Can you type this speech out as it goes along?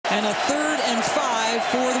and a 3rd and 5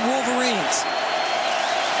 for the Wolverines.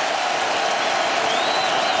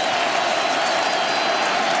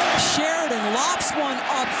 Sheridan lops one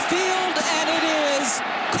upfield, and it is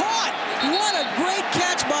caught. What a great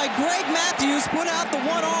catch by Greg Matthews. Put out the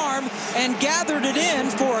one arm and gathered it in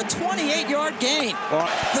for a 28-yard gain.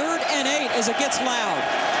 3rd and 8 as it gets loud.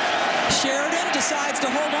 Sheridan decides to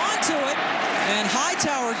hold on to it, and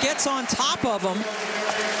Hightower gets on top of him.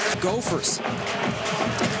 Gophers.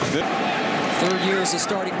 3rd year as a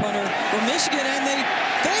starting punter for Michigan, and they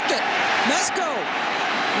fake it. Mesko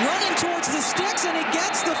running towards the sticks, and he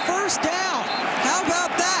gets the first down. How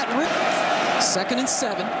about that? 2nd and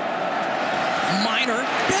 7. Minor,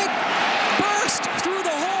 big burst through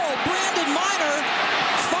the hole. Brandon Minor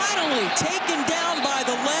finally taken down by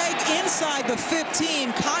the leg inside the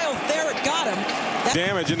 15. Kyle Therrett got him.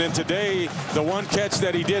 Damage, and then today, the one catch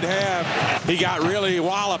that he did have, he got really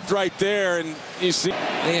walloped right there, and you see.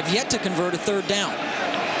 They have yet to convert a 3rd down.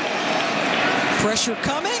 Pressure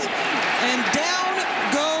coming, and down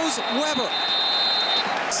goes Weber.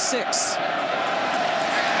 6.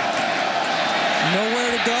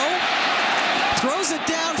 Nowhere to go. Throws it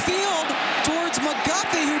downfield towards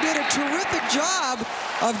McGuffey, who did a terrific job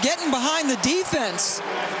of getting behind the defense.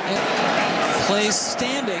 Plays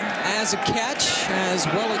standing as a catch, as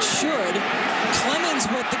well it should. Clemens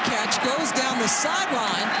with the catch, goes down the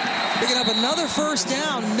sideline, picking up another 1st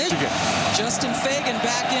down. Michigan. Justin Fagan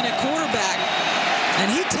back in at quarterback, and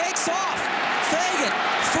he takes off. Fagan,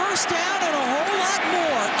 1st down and a whole lot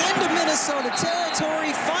more into Minnesota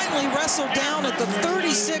territory. Finally wrestled down at the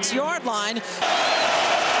 36-yard line.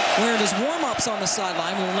 Wearing his warm-ups on the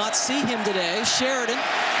sideline. We will not see him today. Sheridan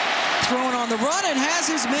throwing on the run and has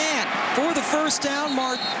his man for the 1st down.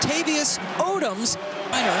 Martavius Odoms.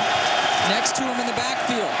 Minor next to him in the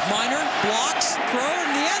backfield. Minor blocks, throw in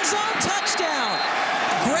the end zone, touchdown.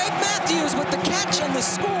 Greg Matthews with the catch and the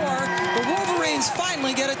score. The Wolverines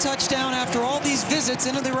finally get a touchdown after all these visits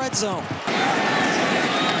into the red zone.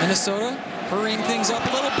 Minnesota hurrying things up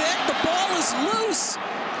a little bit. The ball is loose.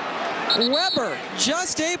 Weber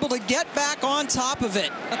just able to get back on top of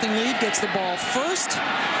it. Nothing lead, gets the ball first.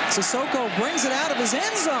 Sissoko brings it out of his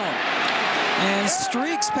end zone and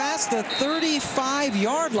streaks past the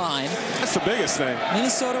 35-yard line. That's the biggest thing.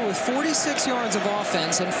 Minnesota with 46 yards of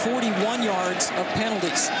offense and 41 yards of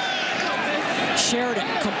penalties. Sheridan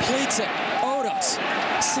completes it. Odoms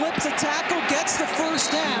slips a tackle, gets the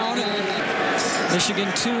 1st down. Michigan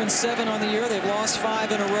 2-7 on the year. They've lost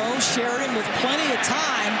 5 in a row. Sheridan with plenty of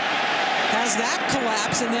time has that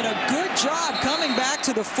collapse, and then a good job coming back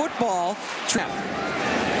to the football.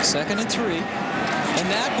 2nd and 3, and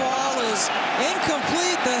that ball is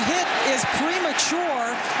incomplete. The hit is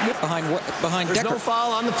premature. Behind There's Decker. no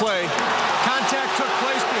foul on the play. Contact took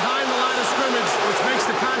place behind the line of scrimmage, which makes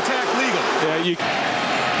the contact legal.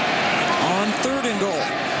 On 3rd and goal.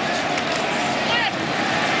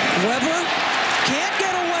 Weber can't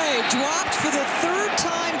get away. Dropped for the 3rd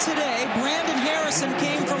time today. Brandon Harrison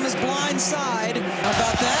came from his blind side. How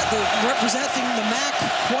about that? They're representing the MAC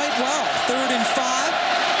quite well. 3rd and 5.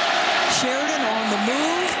 Sheridan on the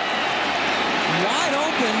move. Wide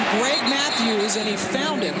open, Greg Matthews, and he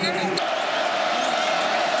found him.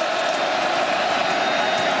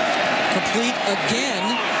 Complete again.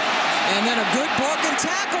 And then a good broken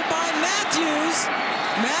tackle by Matthews.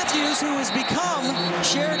 Matthews, who has become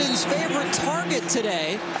Sheridan's favorite target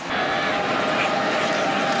today.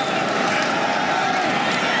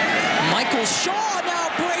 Michael Shaw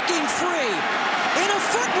now breaking free in a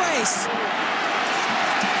foot race.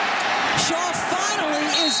 Shaw finally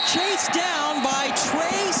is chased down by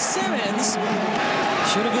Trey Simmons.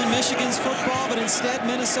 Should have been Michigan's football, but instead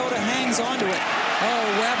Minnesota hangs on to it. Oh,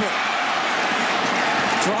 Weber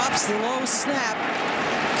drops the low snap,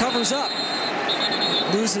 covers up,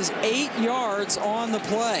 loses 8 yards on the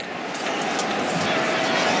play.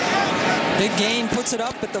 Big gain puts it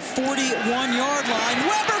up at the 41-yard line.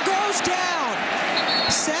 Weber goes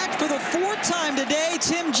down. Sacked for the 4th time today.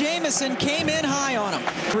 Tim Jamison came in high on him.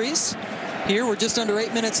 Crease. Here, we're just under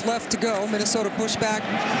 8 minutes left to go. Minnesota pushed back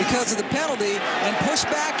because of the penalty and pushed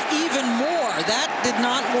back even more. That did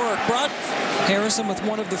not work. Harrison with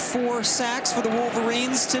one of the 4 sacks for the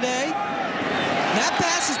Wolverines today. That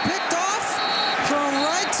pass is picked off, thrown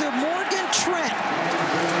right to Morgan Trent.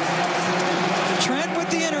 Trent with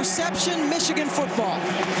the interception, Michigan football.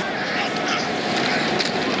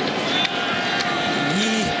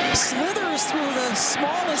 He slithers through the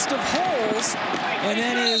smallest of holes and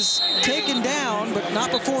then is taken down, but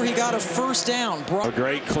not before he got a 1st down. A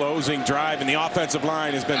great closing drive, and the offensive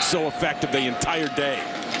line has been so effective the entire day.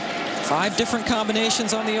 5 different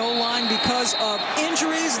combinations on the O-line because of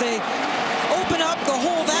injuries. They open up the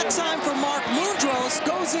hole that time for Mark Mundros.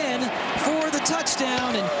 Goes in for the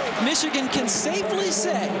touchdown, and Michigan can safely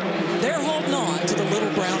say they're holding on to the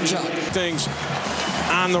little brown jug. Things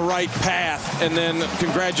on the right path, and then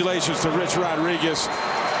congratulations to Rich Rodriguez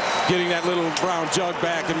getting that little brown jug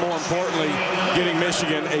back, and more importantly, getting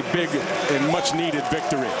Michigan a big and much-needed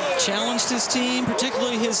victory. Challenged his team,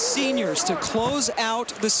 particularly his seniors, to close out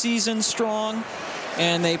the season strong,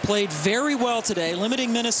 and they played very well today,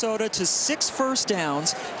 limiting Minnesota to 6 first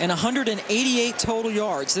downs and 188 total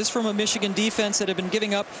yards. This from a Michigan defense that had been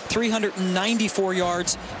giving up 394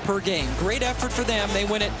 yards per game. Great effort for them. They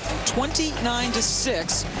win it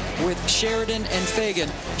 29-6 with Sheridan and Fagan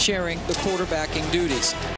sharing the quarterbacking duties.